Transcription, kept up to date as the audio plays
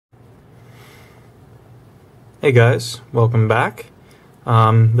Hey guys, welcome back.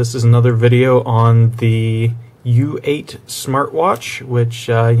 This is another video on the U8 smartwatch, which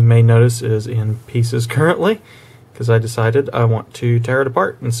you may notice is in pieces currently, because I decided I want to tear it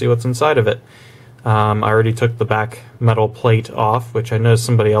apart and see what's inside of it. I already took the back metal plate off, which I know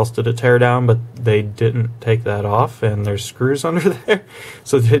somebody else did a teardown, but they didn't take that off, and there's screws under there,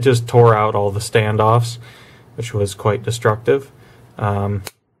 so they just tore out all the standoffs, which was quite destructive.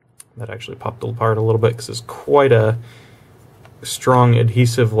 That actually popped apart a little bit because there's quite a strong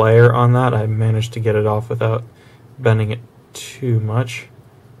adhesive layer on that. I managed to get it off without bending it too much.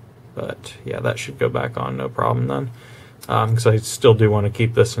 But yeah, that should go back on no problem then. Because I still do want to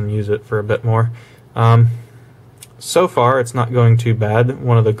keep this and use it for a bit more. So far, it's not going too bad.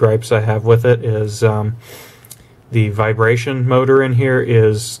 One of the gripes I have with it is the vibration motor in here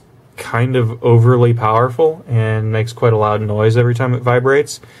is kind of overly powerful and makes quite a loud noise every time it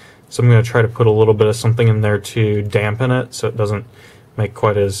vibrates. So I'm going to try to put a little bit of something in there to dampen it so it doesn't make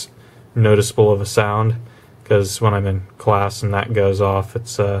quite as noticeable of a sound, because when I'm in class and that goes off,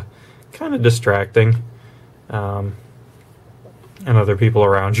 it's kind of distracting, and other people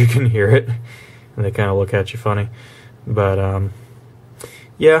around you can hear it and they kind of look at you funny. But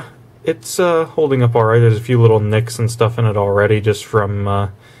yeah, it's holding up alright. There's a few little nicks and stuff in it already just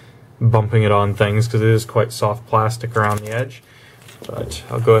from bumping it on things, because it is quite soft plastic around the edge. But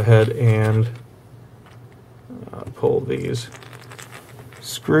I'll go ahead and pull these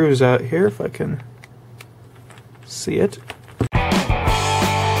screws out here if I can see it.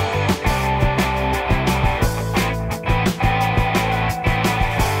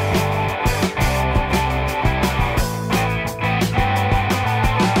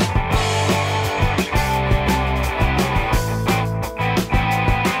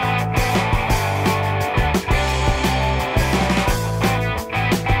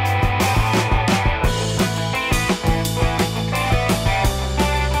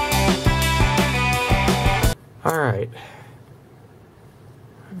 Alright,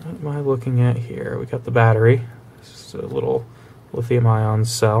 what am I looking at here? We got the battery. This is a little lithium-ion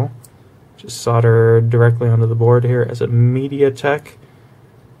cell, just soldered directly onto the board here as a MediaTek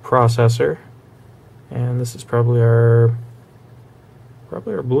processor. And this is probably our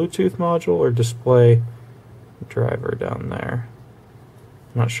Bluetooth module or display driver down there.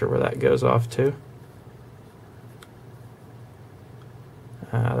 I'm not sure where that goes off to.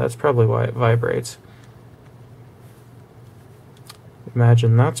 That's probably why it vibrates.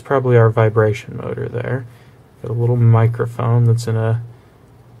 Imagine that's probably our vibration motor there. Got a little microphone that's in a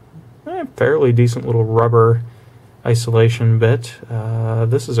fairly decent little rubber isolation bit.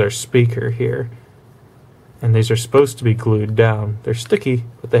 This is our speaker here. And these are supposed to be glued down. They're sticky,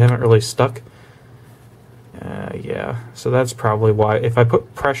 but they haven't really stuck. Yeah, so that's probably why. If I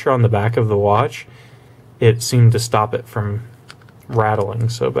put pressure on the back of the watch, it seemed to stop it from rattling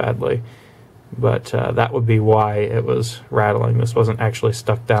so badly. But that would be why it was rattling. This wasn't actually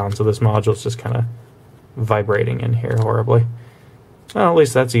stuck down, so this module's just kind of vibrating in here horribly. Well, at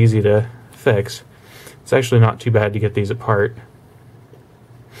least that's easy to fix. It's actually not too bad to get these apart.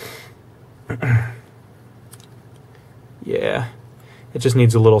 Yeah, it just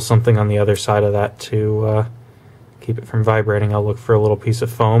needs a little something on the other side of that to keep it from vibrating. I'll look for a little piece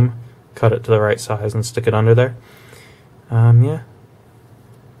of foam, cut it to the right size, and stick it under there. Yeah.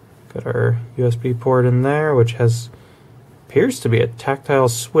 Got our USB port in there, which appears to be a tactile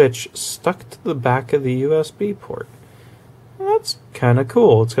switch stuck to the back of the USB port. Well, that's kind of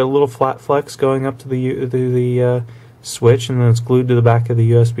cool. It's got a little flat flex going up to the switch, and then it's glued to the back of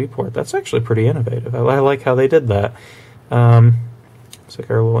the USB port. That's actually pretty innovative. I like how they did that. It's like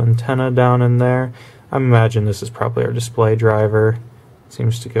our little antenna down in there. I imagine this is probably our display driver.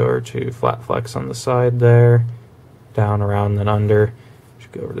 Seems to go to flat flex on the side there, down, around, then under.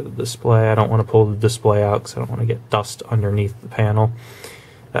 Go over to the display. I don't want to pull the display out because I don't want to get dust underneath the panel.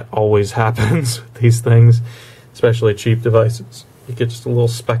 That always happens with these things, especially cheap devices. You get just a little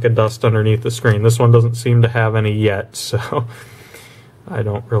speck of dust underneath the screen. This one doesn't seem to have any yet, so I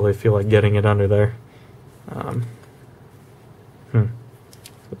don't really feel like getting it under there.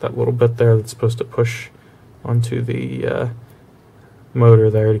 With that little bit there that's supposed to push onto the motor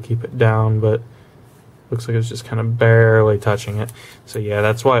there to keep it down, but looks like it's just kind of barely touching it. So yeah,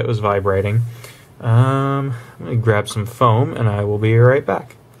 that's why it was vibrating. Let me grab some foam and I will be right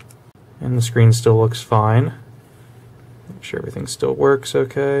back. And the screen still looks fine. Make sure everything still works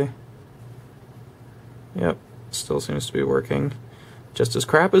okay. Yep, still seems to be working just as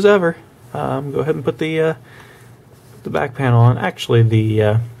crap as ever. Go ahead and put the back panel on. Actually,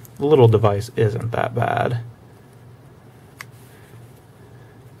 the little device isn't that bad.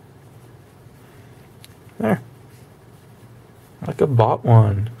 There. like I bought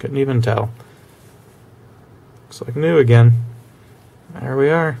one. Couldn't even tell. Looks like new again. There we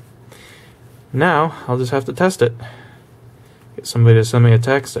are. Now, I'll just have to test it. Get somebody to send me a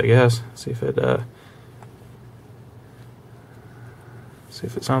text, I guess. See if it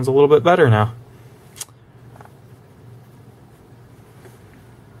sounds a little bit better now.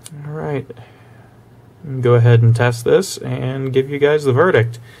 Alright. Go ahead and test this and give you guys the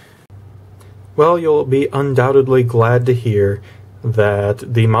verdict. Well, you'll be undoubtedly glad to hear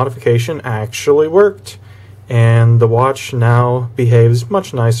that the modification actually worked, and the watch now behaves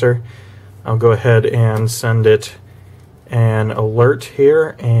much nicer. I'll go ahead and send it an alert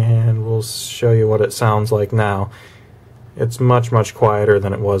here, and we'll show you what it sounds like now. It's much, much quieter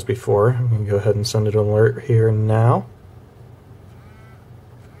than it was before. I'm going to go ahead and send it an alert here now.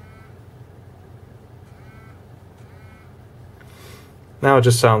 Now it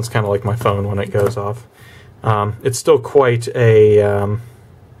just sounds kind of like my phone when it goes off. It's still quite a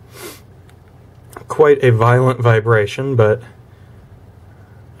violent vibration, but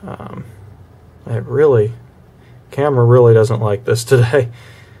camera really doesn't like this today.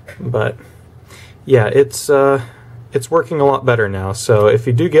 But yeah, it's working a lot better now. So if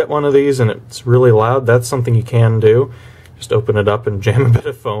you do get one of these and it's really loud, that's something you can do. Just open it up and jam a bit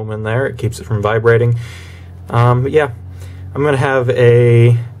of foam in there. It keeps it from vibrating. But yeah, I'm going to have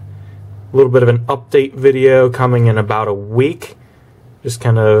a little bit of an update video coming in about a week, just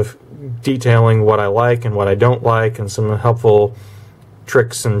kind of detailing what I like and what I don't like, and some helpful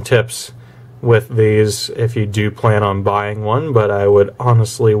tricks and tips with these if you do plan on buying one. But I would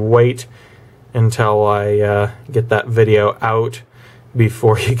honestly wait until I get that video out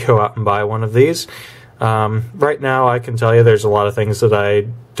before you go out and buy one of these. Right now I can tell you there's a lot of things that I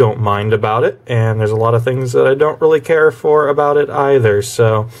don't mind about it, and there's a lot of things that I don't really care for about it either.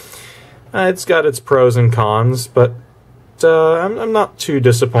 So it's got its pros and cons, but I'm not too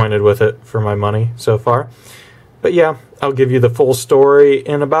disappointed with it for my money so far. But yeah, I'll give you the full story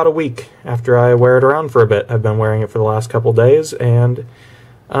in about a week after I wear it around for a bit. I've been wearing it for the last couple days, and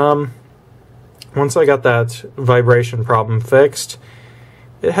once I got that vibration problem fixed,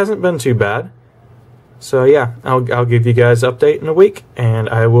 it hasn't been too bad. So yeah, I'll give you guys an update in a week, and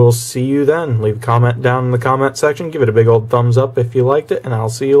I will see you then. Leave a comment down in the comment section. Give it a big old thumbs up if you liked it, and I'll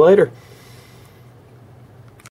see you later.